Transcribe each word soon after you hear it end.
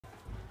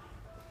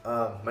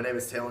My name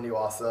is Taylan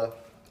Yuasa.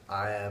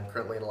 I am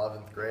currently in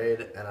 11th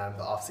grade, and I'm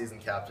the off-season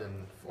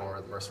captain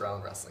for the Mercer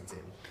Island wrestling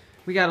team.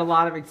 We got a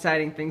lot of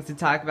exciting things to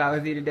talk about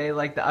with you today,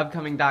 like the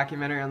upcoming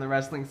documentary on the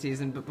wrestling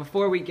season. But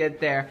before we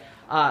get there,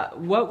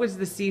 what was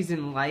the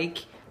season like?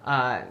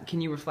 Can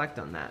you reflect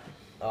on that?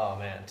 Oh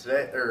man,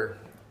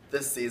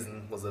 this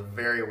season was a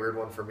very weird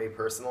one for me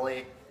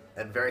personally,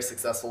 and very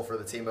successful for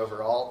the team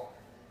overall.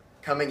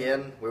 Coming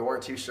in, we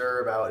weren't too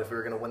sure about if we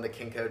were going to win the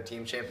Kinko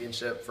Team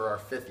Championship for our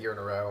 5th year in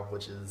a row,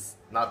 which has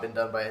not been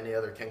done by any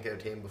other Kinko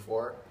team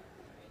before.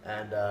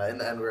 And in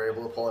the end, we were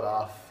able to pull it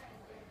off.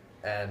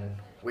 And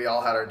we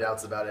all had our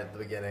doubts about it at the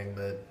beginning,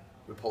 but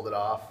we pulled it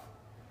off.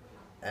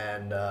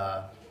 And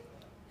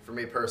for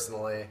me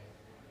personally,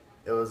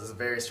 it was a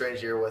very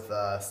strange year with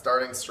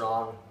starting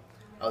strong.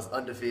 I was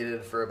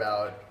undefeated for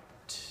about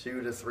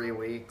 2 to 3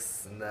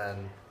 weeks, and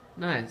then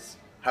Nice.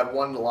 had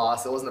one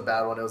loss. It wasn't a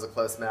bad one. It was a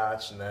close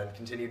match, and then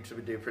continued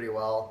to do pretty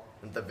well.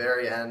 And at the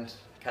very end,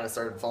 kind of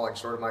started falling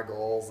short of my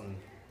goals, and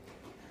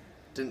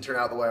didn't turn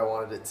out the way I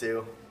wanted it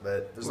to.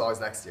 But there's always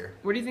next year.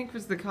 What do you think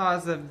was the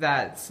cause of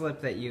that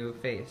slip that you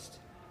faced?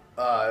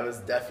 It was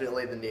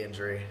definitely the knee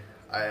injury.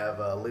 I have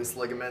loose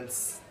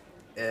ligaments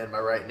in my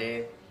right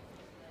knee,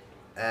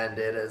 and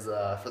it is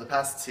for the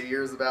past 2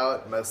 years,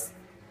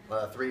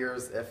 3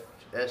 years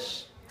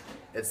ish.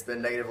 It's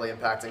been negatively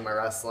impacting my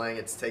wrestling.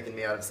 It's taken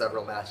me out of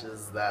several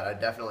matches that I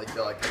definitely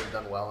feel I could have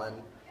done well in.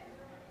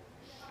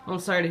 Well, I'm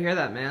sorry to hear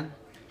that, man.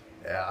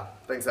 Yeah,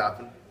 things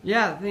happen.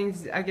 Yeah,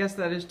 I guess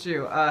that is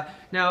true.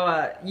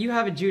 Now, you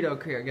have a judo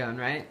career going,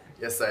 right?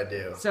 Yes, I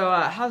do. So,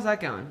 how's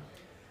that going?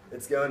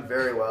 It's going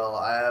very well.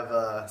 I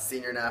have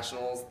senior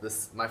nationals.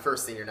 My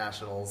first senior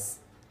nationals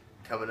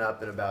coming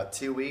up in about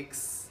 2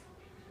 weeks.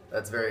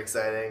 That's very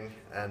exciting.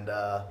 And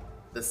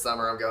this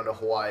summer I'm going to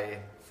Hawaii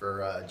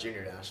for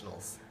junior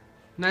nationals.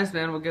 Nice,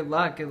 man. Well, good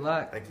luck. Good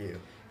luck. Thank you.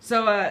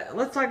 So,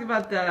 let's talk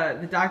about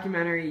the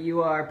documentary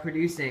you are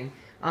producing.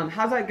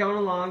 How's that going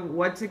along?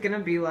 What's it going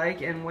to be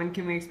like, and when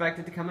can we expect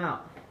it to come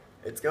out?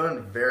 It's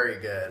going very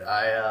good.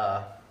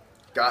 I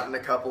gotten a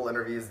couple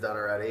interviews done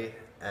already,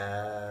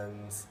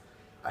 and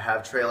I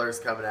have trailers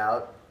coming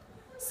out.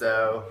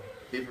 So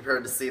be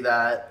prepared to see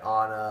that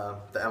on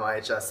the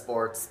MIHS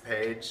Sports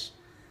page.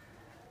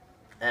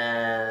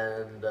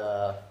 And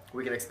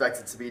we can expect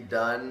it to be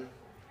done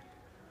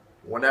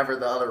whenever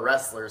the other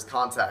wrestlers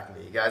contact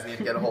me. You guys need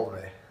to get a hold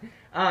of me.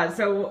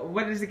 So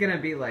what is it going to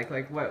be like?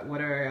 Like,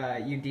 what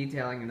are you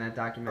detailing in that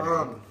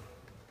documentary?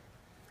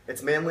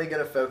 It's mainly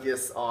going to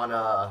focus on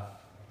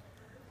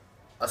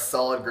a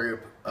solid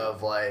group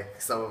of like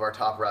some of our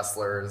top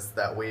wrestlers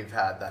that we've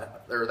had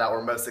that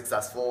were most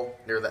successful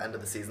near the end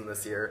of the season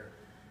this year,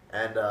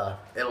 and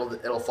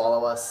it'll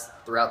follow us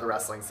throughout the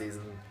wrestling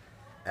season,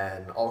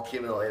 and all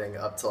accumulating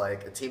up to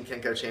like a Team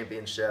Kinko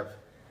Championship,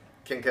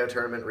 Kinko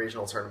Tournament,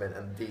 Regional Tournament,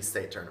 and the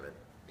State Tournament.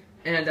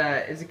 And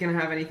is it going to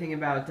have anything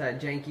about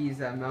Janky's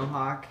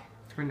Mohawk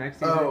for next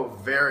season? Oh,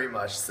 very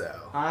much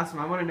so. Awesome.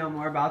 I want to know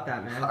more about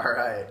that, man. All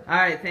right. All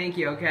right, thank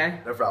you, okay?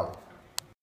 No problem.